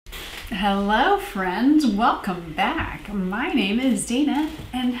Hello friends, welcome back. My name is Dana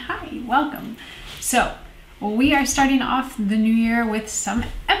and hi, welcome. So we are starting off the new year with some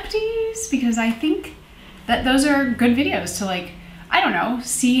empties because I think that those are good videos to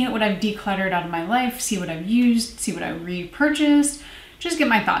see what I've decluttered out of my life, see what I've used, see what I repurchased, just get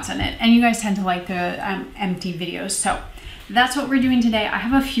my thoughts on it. And you guys tend to like the empty videos. So that's what we're doing today. I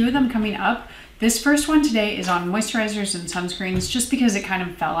have a few of them coming up. This first one today is on moisturizers and sunscreens just because it kind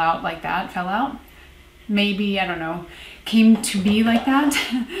of fell out like that. Fell out? Maybe, I don't know, came to be like that.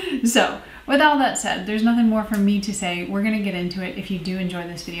 So with all that said, there's nothing more for me to say. We're gonna get into it. If you do enjoy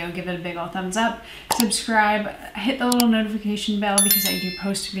this video, give it a big old thumbs up, subscribe, hit the little notification bell because I do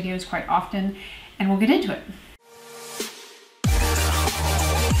post videos quite often, and we'll get into it.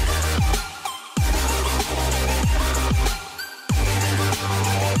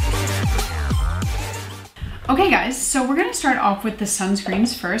 Okay guys, so we're gonna start off with the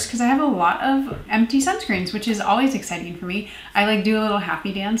sunscreens first because I have a lot of empty sunscreens, which is always exciting for me. I like do a little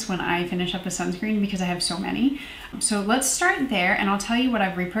happy dance when I finish up a sunscreen because I have so many. So let's start there and I'll tell you what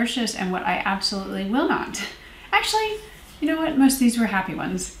I've repurchased and what I absolutely will not. Actually, you know what? Most of these were happy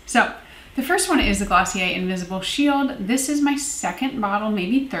ones. So the first one is the Glossier Invisible Shield. This is my second bottle,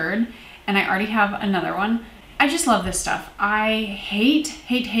 maybe third, and I already have another one. I just love this stuff. I hate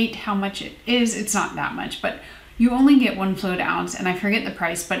how much it is. It's not that much, but you only get 1 fluid ounce and I forget the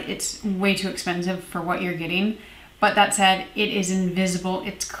price, but it's way too expensive for what you're getting. But that said, it is invisible,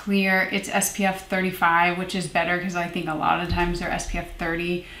 it's clear, it's SPF 35, which is better because I think a lot of times they're SPF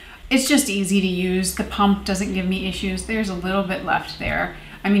 30. It's just easy to use. The pump doesn't give me issues. There's a little bit left there.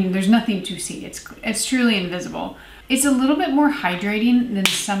 I mean, there's nothing to see. It's truly invisible. It's a little bit more hydrating than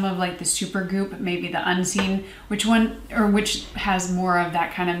some of like the SUPERGOOP, maybe the Unseen, which has more of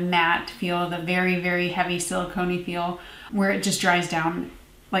that kind of matte feel, the very heavy silicone feel, where it just dries down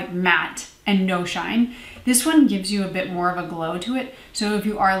like matte and no shine. This one gives you a bit more of a glow to it. So if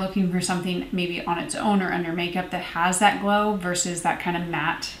you are looking for something maybe on its own or under makeup that has that glow versus that kind of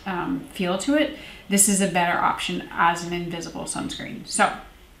matte feel to it, this is a better option as an invisible sunscreen. So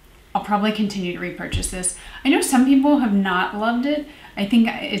I'll probably continue to repurchase this. I know some people have not loved it. I think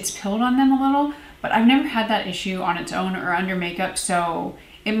it's pilled on them a little, but I've never had that issue on its own or under makeup, so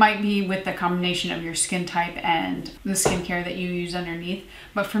it might be with the combination of your skin type and the skincare that you use underneath.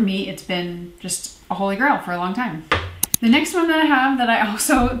 But for me, it's been just a holy grail for a long time. The next one that I have that I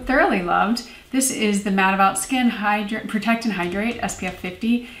also thoroughly loved, this is the Matte About Skin Protect and Hydrate SPF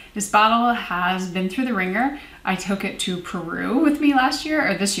 50. This bottle has been through the ringer. I took it to Peru with me last year,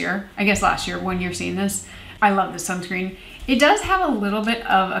 or this year, I guess last year when you're seeing this. I love this sunscreen. It does have a little bit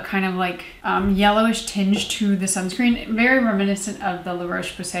of a kind of like yellowish tinge to the sunscreen, very reminiscent of the La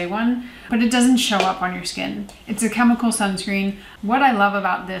Roche-Posay one, but it doesn't show up on your skin. It's a chemical sunscreen. What I love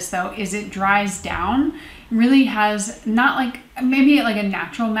about this though is it dries down, really has not like, maybe like a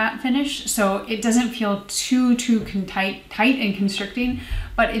natural matte finish, so it doesn't feel too tight and constricting,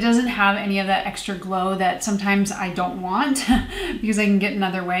 but it doesn't have any of that extra glow that sometimes I don't want because I can get in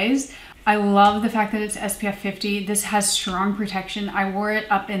other ways. I love the fact that it's SPF 50. This has strong protection. I wore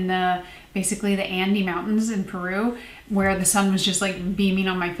it up in basically the Andes Mountains in Peru where the sun was just like beaming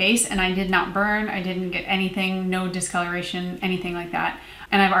on my face and I did not burn. I didn't get anything, no discoloration, anything like that.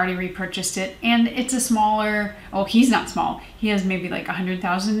 And I've already repurchased it. And it's a smaller, well, he's not small. He has maybe like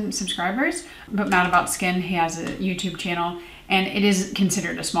 100,000 subscribers, but Matte About Skin, he has a YouTube channel and it is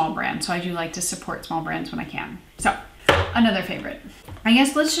considered a small brand. So I do like to support small brands when I can. So another favorite. I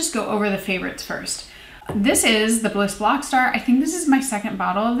guess let's just go over the favorites first. This is the BLISS Block Star. I think this is my second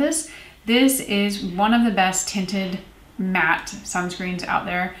bottle of this. This is one of the best tinted matte sunscreens out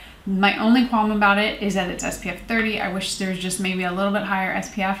there. My only qualm about it is that it's SPF 30. I wish there's just maybe a little bit higher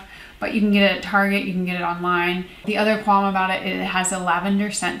SPF, but you can get it at Target, you can get it online. The other qualm about it, it has a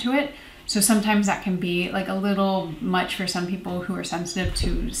lavender scent to it. So sometimes that can be like a little much for some people who are sensitive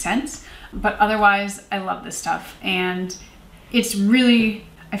to scents, but otherwise I love this stuff. And it's really,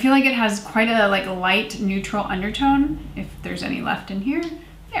 I feel like it has quite a like light neutral undertone, if there's any left in here.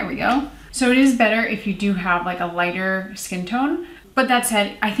 There we go. So it is better if you do have like a lighter skin tone. But that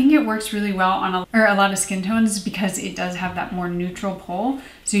said, I think it works really well on a lot of skin tones because it does have that more neutral pull.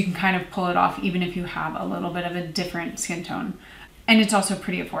 So you can kind of pull it off even if you have a little bit of a different skin tone. And it's also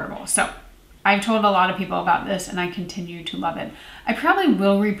pretty affordable. So I've told a lot of people about this and I continue to love it. I probably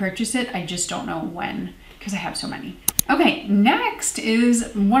will repurchase it. I just don't know when because I have so many. Okay, next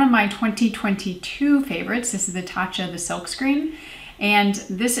is one of my 2022 favorites. This is the TATCHA, the Silk Screen. And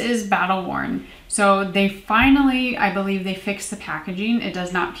this is battle worn. So they finally, I believe they fixed the packaging. It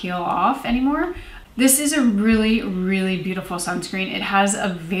does not peel off anymore. This is a really, really beautiful sunscreen. It has a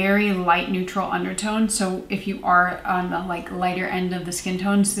very light neutral undertone. So if you are on the like lighter end of the skin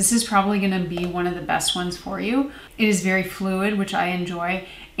tones, this is probably gonna be one of the best ones for you. It is very fluid, which I enjoy,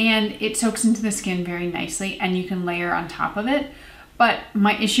 and it soaks into the skin very nicely, and you can layer on top of it. But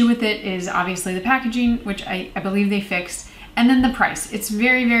my issue with it is obviously the packaging, which I believe they fixed, and then the price. It's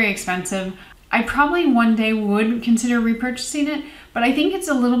very, very expensive. I probably one day would consider repurchasing it, but I think it's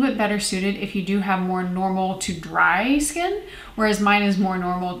a little bit better suited if you do have more normal to dry skin, whereas mine is more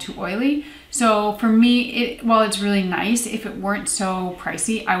normal to oily. So for me, while it's really nice, if it weren't so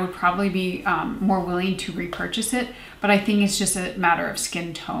pricey, I would probably be more willing to repurchase it. But I think it's just a matter of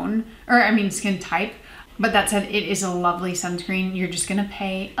skin tone, or I mean skin type. But that said, it is a lovely sunscreen. You're just gonna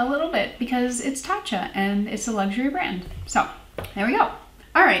pay a little bit because it's TATCHA and it's a luxury brand. So there we go.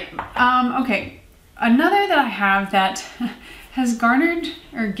 All right, okay. Another that I have that has garnered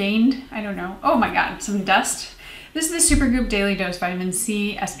or gained, I don't know. Oh my God, some dust. This is the SUPERGOOP Daily Dose Vitamin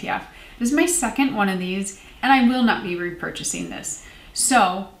C SPF. This is my second one of these, and I will not be repurchasing this.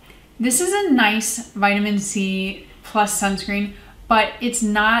 So this is a nice vitamin C plus sunscreen, but it's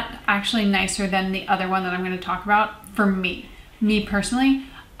not actually nicer than the other one that I'm gonna talk about for me. Me personally,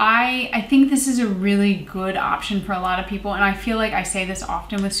 I think this is a really good option for a lot of people, and I feel like I say this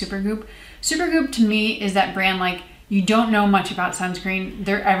often with SUPERGOOP. SUPERGOOP to me is that brand like, you don't know much about sunscreen.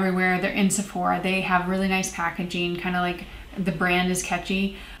 They're everywhere. They're in Sephora. They have really nice packaging, kind of like the brand is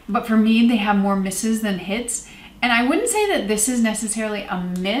catchy. But for me, they have more misses than hits. And I wouldn't say that this is necessarily a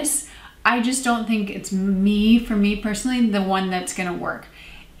miss. I just don't think it's for me personally, the one that's gonna work.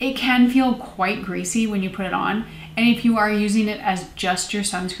 It can feel quite greasy when you put it on. And if you are using it as just your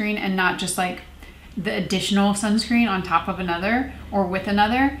sunscreen and not just like the additional sunscreen on top of another or with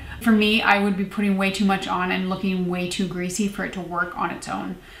another, for me, I would be putting way too much on and looking way too greasy for it to work on its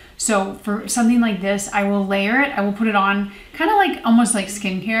own. So for something like this, I will layer it. I will put it on kind of like almost like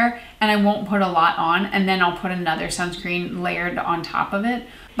skincare, and I won't put a lot on, and then I'll put another sunscreen layered on top of it.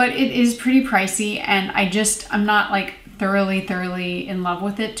 But it is pretty pricey, and I'm not like thoroughly in love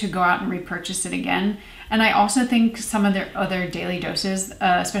with it to go out and repurchase it again. And I also think some of their other daily doses,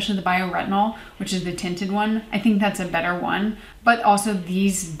 especially the bioretinol, which is the tinted one, I think that's a better one. But also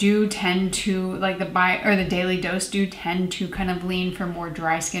these do tend to, like the daily dose do tend to kind of lean for more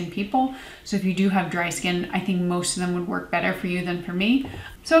dry skin people. So if you do have dry skin, I think most of them would work better for you than for me.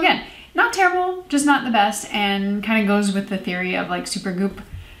 So again, not terrible, just not the best, and kind of goes with the theory of like SUPERGOOP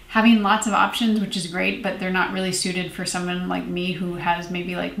having lots of options, which is great, but they're not really suited for someone like me who has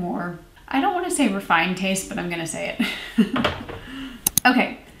maybe like more, I don't want to say refined taste, but I'm gonna say it.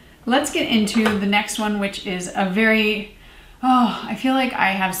 Okay, let's get into the next one, which is a very, I feel like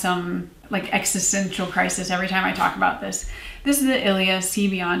I have some like existential crisis every time I talk about this. This is the ILIA C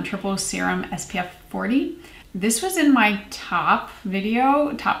Beyond Triple Serum SPF 40. This was in my top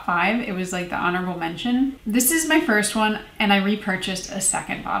 5. It was like the honorable mention. This is my first one, and I repurchased a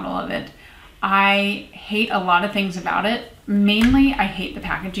second bottle of it. I hate a lot of things about it. Mainly, I hate the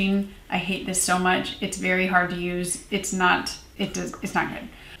packaging. I hate this so much. It's very hard to use. It's not good.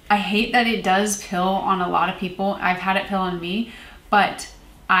 I hate that it does pill on a lot of people. I've had it pill on me, but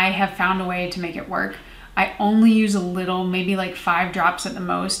I have found a way to make it work. I only use a little, maybe like 5 drops at the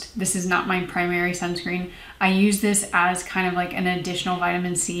most. This is not my primary sunscreen. I use this as kind of like an additional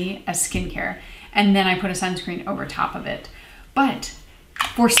vitamin C as skincare. And then I put a sunscreen over top of it. But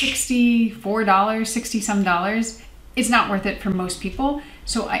for $64, 60 some dollars, it's not worth it for most people.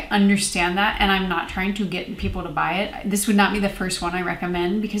 So I understand that, and I'm not trying to get people to buy it. This would not be the first one I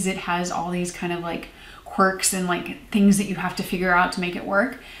recommend because it has all these kind of like quirks and like things that you have to figure out to make it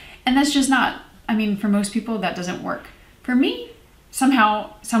work. And that's just not, I mean, for most people, that doesn't work. For me,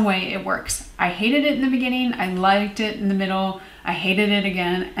 somehow, some way it works. I hated it in the beginning. I liked it in the middle. I hated it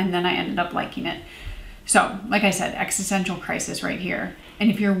again. And then I ended up liking it. So, like I said, existential crisis right here. And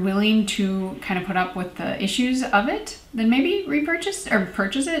if you're willing to kind of put up with the issues of it, then maybe repurchase or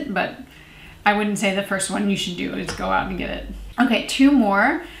purchase it. But I wouldn't say the first one you should do is go out and get it. Okay, 2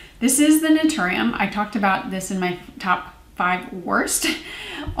 more. This is the Naturium. I talked about this in my top 5 worst,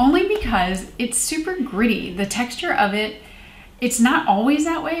 only because it's super gritty. The texture of it, it's not always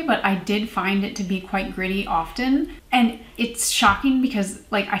that way, but I did find it to be quite gritty often. And it's shocking because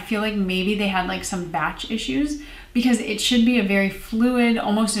like, I feel like maybe they had like some batch issues because it should be a very fluid,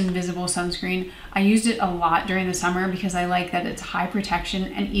 almost invisible sunscreen. I used it a lot during the summer because I like that it's high protection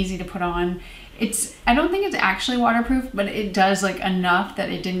and easy to put on. I don't think it's actually waterproof, but it does like enough that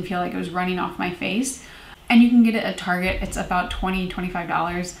it didn't feel like it was running off my face. And you can get it at Target. It's about $20,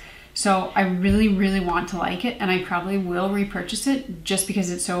 $25. So I really, really want to like it, and I probably will repurchase it just because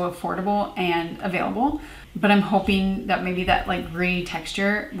it's so affordable and available. But I'm hoping that maybe that like gray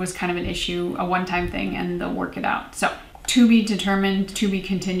texture was kind of an issue, a one-time thing, and they'll work it out. So to be determined, to be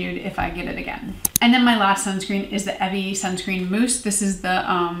continued if I get it again. And then my last sunscreen is the Evi Sunscreen Mousse. This is the,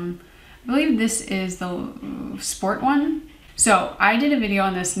 I believe this is the sport one. So I did a video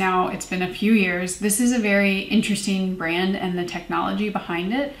on this now, it's been a few years. This is a very interesting brand and the technology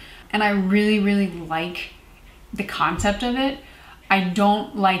behind it. And I really, really like the concept of it. I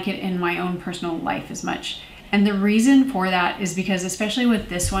don't like it in my own personal life as much. And the reason for that is because, especially with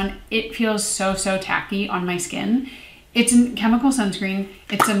this one, it feels so tacky on my skin. It's a chemical sunscreen,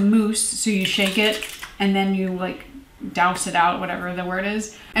 it's a mousse, so you shake it and then you like douse it out, whatever the word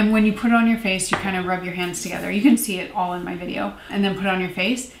is. And when you put it on your face, you kind of rub your hands together. You can see it all in my video, and then put it on your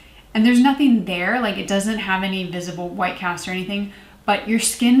face. And there's nothing there, like it doesn't have any visible white cast or anything, but your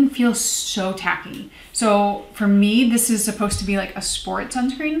skin feels so tacky. So for me, this is supposed to be like a sport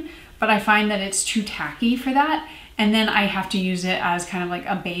sunscreen, but I find that it's too tacky for that. And then I have to use it as kind of like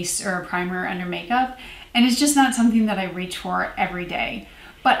a base or a primer under makeup. And it's just not something that I reach for every day.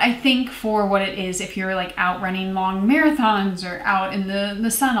 But I think for what it is, if you're like out running long marathons or out in the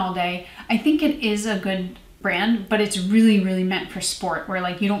sun all day, I think it is a good brand, but it's really, really meant for sport, where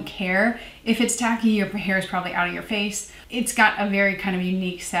like you don't care if it's tacky, your hair is probably out of your face. It's got a very kind of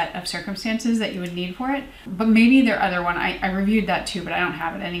unique set of circumstances that you would need for it. But maybe their other one, I reviewed that too, but I don't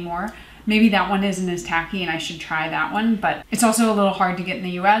have it anymore. Maybe that one isn't as tacky and I should try that one, but it's also a little hard to get in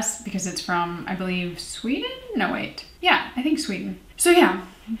the US because it's from, I believe, Sweden? No, wait. Yeah, I think Sweden. So yeah,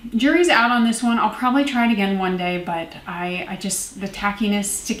 jury's out on this one. I'll probably try it again one day, but I just, the tackiness,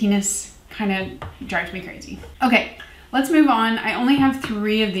 stickiness kind of drives me crazy. Okay, let's move on. I only have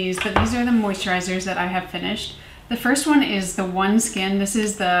 3 of these, but these are the moisturizers that I have finished. The first one is the One Skin. This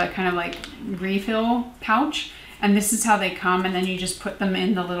is the kind of like refill pouch. And this is how they come, and then you just put them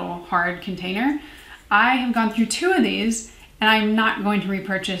in the little hard container. I have gone through 2 of these, and I'm not going to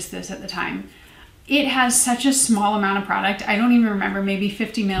repurchase this at the time. It has such a small amount of product. I don't even remember, maybe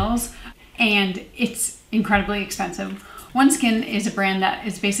 50 mils, and it's incredibly expensive. One Skin is a brand that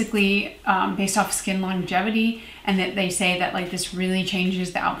is basically based off skin longevity, and that they say that like this really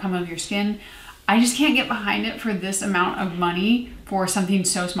changes the outcome of your skin. I just can't get behind it for this amount of money for something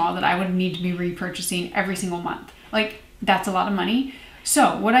so small that I would need to be repurchasing every single month. Like, that's a lot of money.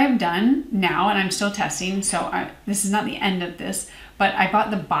 So what I've done now, and I'm still testing, so this is not the end of this, but I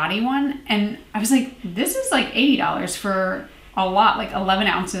bought the body one, and I was like, this is like $80 for a lot, like 11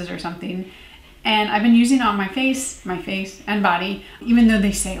 ounces or something. And I've been using it on my face and body, even though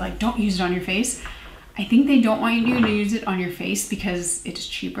they say like, don't use it on your face. I think they don't want you to use it on your face because it's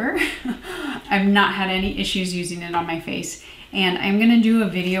cheaper. I've not had any issues using it on my face, and I'm gonna do a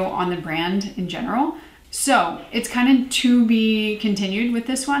video on the brand in general. So it's kind of to be continued with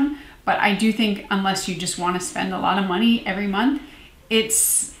this one, but I do think unless you just want to spend a lot of money every month,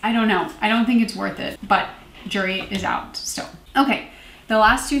 I don't know. I don't think it's worth it, but jury is out still. Okay, the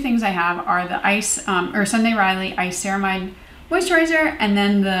last 2 things I have are the Sunday Riley Ice Ceramide Moisturizer, and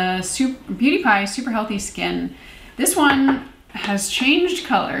then the Beauty Pie Super Healthy Skin. This one has changed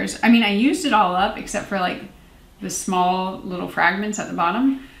colors. I mean, I used it all up except for like the small little fragments at the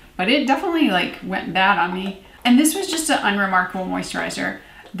bottom, but it definitely like went bad on me. And this was just an unremarkable moisturizer.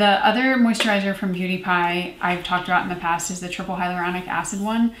 The other moisturizer from Beauty Pie I've talked about in the past is the triple hyaluronic acid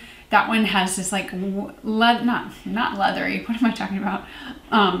one. That one has this like, not leathery, what am I talking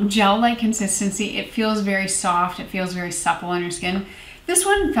about? Gel-like consistency. It feels very soft, it feels very supple on your skin. This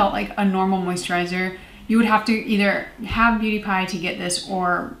one felt like a normal moisturizer. You would have to either have Beauty Pie to get this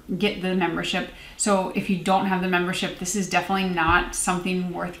or get the membership. So if you don't have the membership, this is definitely not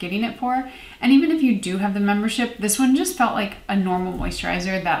something worth getting it for. And even if you do have the membership, this one just felt like a normal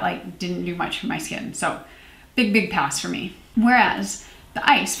moisturizer that like didn't do much for my skin. So big pass for me. Whereas the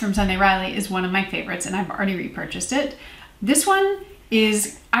Ice from Sunday Riley is one of my favorites, and I've already repurchased it. This one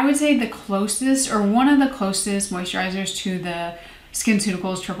is, I would say, the closest, or one of the closest moisturizers to the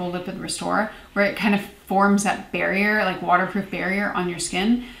SkinCeuticals Triple Lipid Restore, where it kind of forms that barrier, like waterproof barrier on your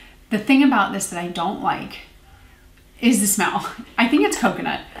skin. The thing about this that I don't like is the smell. I think it's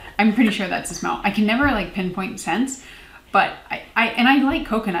coconut. I'm pretty sure that's the smell. I can never like pinpoint scents, but I like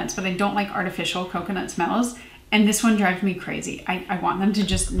coconuts, but I don't like artificial coconut smells. And this one drives me crazy. I want them to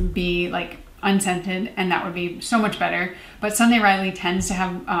just be like unscented, and that would be so much better. But Sunday Riley tends to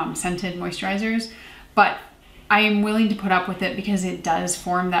have scented moisturizers, but I am willing to put up with it because it does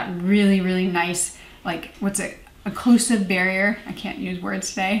form that really nice, like, occlusive barrier. I can't use words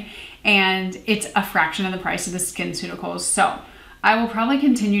today. And it's a fraction of the price of the SkinCeuticals. So I will probably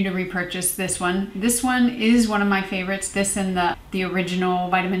continue to repurchase this one. This one is one of my favorites, this and the original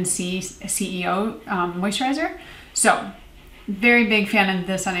Vitamin C CEO moisturizer. So very big fan of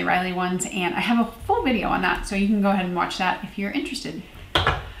the Sunday Riley ones, and I have a full video on that, so you can go ahead and watch that if you're interested.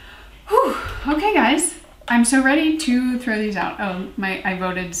 Whew. Okay guys, I'm so ready to throw these out. Oh, I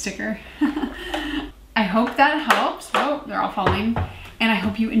voted sticker. I hope that helps. Oh, they're all falling. And I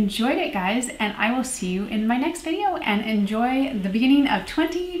hope you enjoyed it, guys, and I will see you in my next video, and enjoy the beginning of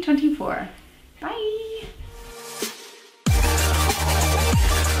 2024. Bye!